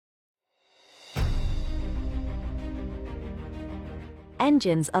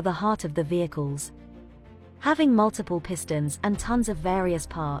Engines are the heart of the vehicles. Having multiple pistons and tons of various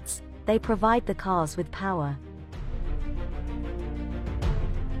parts, they provide the cars with power.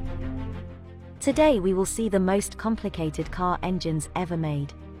 Today we will see the most complicated car engines ever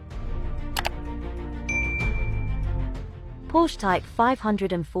made. Porsche Type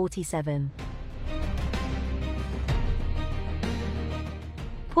 547.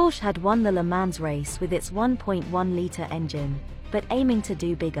 Porsche had won the Le Mans race with its 1.1-litre engine, but aiming to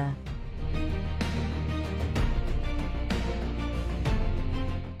do bigger.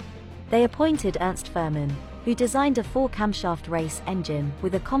 They appointed Ernst Fuhrmann, who designed a 4-camshaft race engine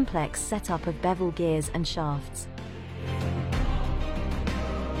with a complex setup of bevel gears and shafts.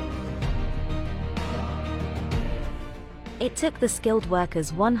 It took the skilled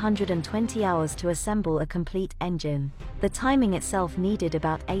workers 120 hours to assemble a complete engine. The timing itself needed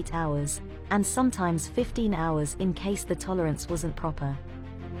about 8 hours, and sometimes 15 hours in case the tolerance wasn't proper.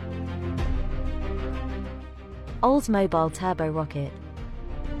 Oldsmobile turbo rocket.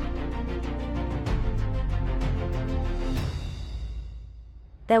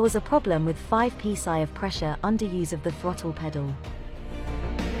 There was a problem with 5 psi of pressure under use of the throttle pedal.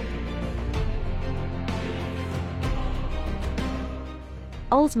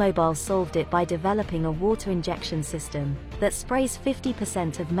 Oldsmobile solved it by developing a water injection system that sprays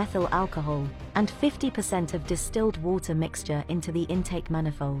 50% of methyl alcohol and 50% of distilled water mixture into the intake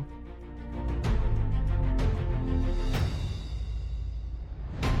manifold.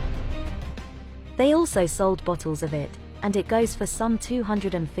 They also sold bottles of it, and it goes for some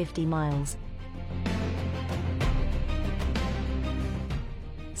 250 miles.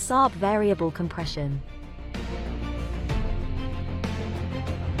 Saab variable compression.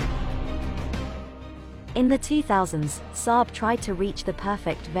 In the 2000s, Saab tried to reach the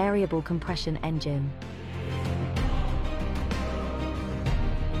perfect variable compression engine.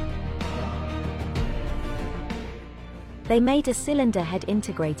 They made a cylinder head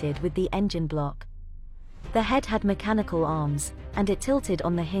integrated with the engine block. The head had mechanical arms, and it tilted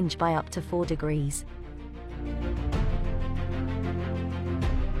on the hinge by up to 4 degrees.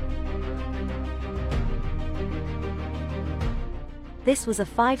 This was a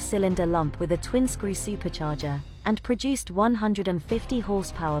 5-cylinder lump with a twin-screw supercharger, and produced 150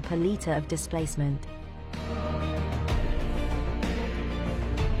 horsepower per litre of displacement.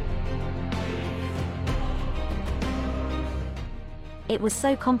 It was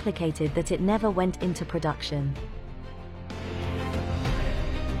so complicated that it never went into production.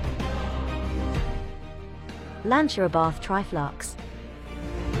 Lancia-Abarth Triflux.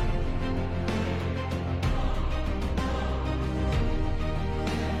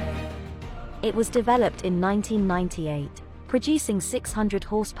 It was developed in 1998, producing 600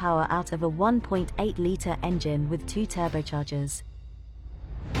 horsepower out of a 1.8-litre engine with 2 turbochargers.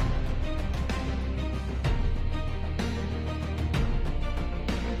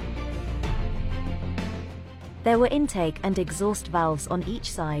 There were intake and exhaust valves on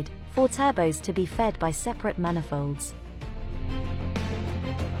each side, 4 turbos to be fed by separate manifolds.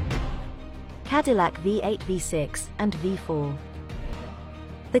 Cadillac V8 V6 and V4.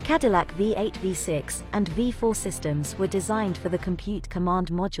 The Cadillac V8 V6 and V4 systems were designed for the compute command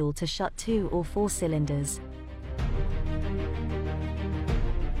module to shut 2 or 4 cylinders.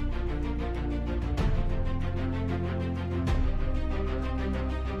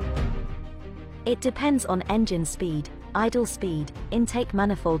 It depends on engine speed, idle speed, intake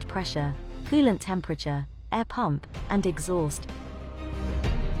manifold pressure, coolant temperature, air pump, and exhaust.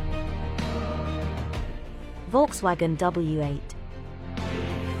 Volkswagen W8.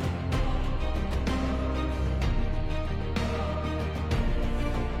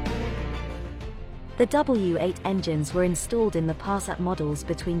 The W8 engines were installed in the Passat models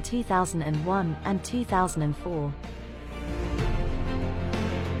between 2001 and 2004.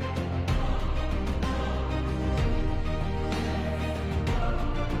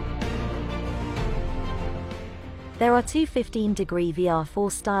 There are 2 15-degree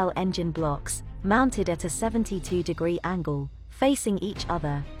VR4 style engine blocks, mounted at a 72-degree angle, facing each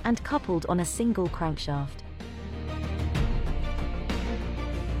other, and coupled on a single crankshaft.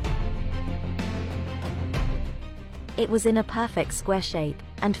 It was in a perfect square shape,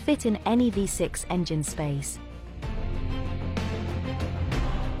 and fit in any V6 engine space.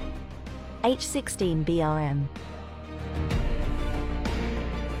 H16 BRM.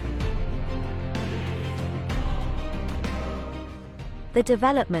 The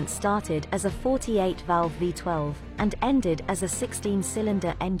development started as a 48-valve V12, and ended as a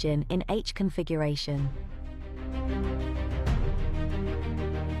 16-cylinder engine in H configuration.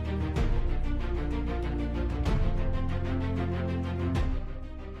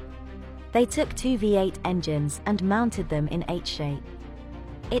 They took two V8 engines and mounted them in H-shape.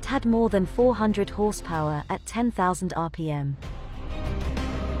 It had more than 400 horsepower at 10,000 RPM.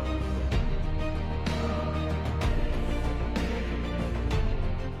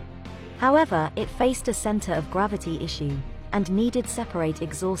 However, it faced a center of gravity issue and needed separate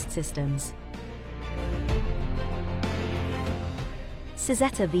exhaust systems.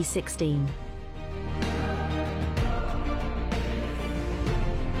 Cizeta V16.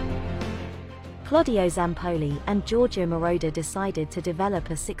 Claudio Zampoli and Giorgio Moroder decided to develop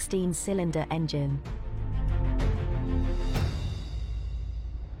a 16-cylinder engine.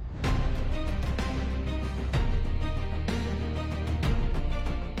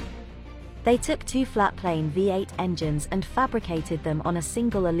 They took two flat-plane V8 engines and fabricated them on a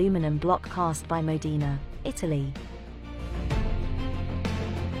single aluminum block cast by Modena, Italy.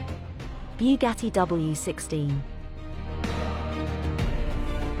 Bugatti W16.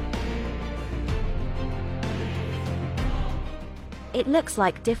 It looks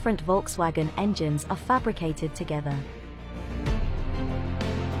like different Volkswagen engines are fabricated together.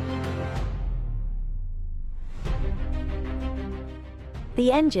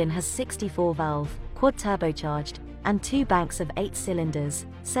 The engine has 64-valve, quad-turbocharged, and two banks of 8 cylinders,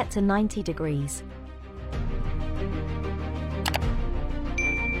 set to 90 degrees.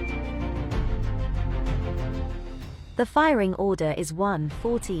 The firing order is 1,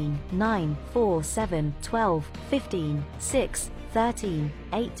 14, 9, 4, 7, 12, 15, 6, 13,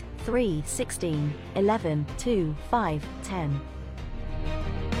 8, 3, 16, 11, 2, 5, 10.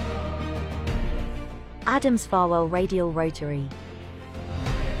 Adams Farwell radial rotary.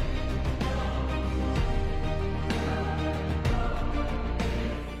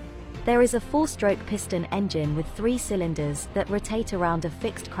 There is a 4-stroke piston engine with 3 cylinders that rotate around a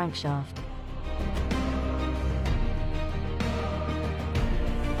fixed crankshaft.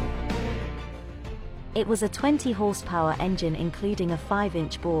 It was a 20-horsepower engine including a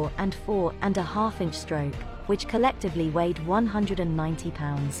 5-inch bore and 4.5-inch stroke, which collectively weighed 190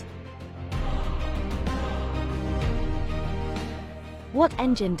 pounds. What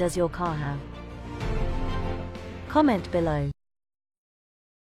engine does your car have? Comment below.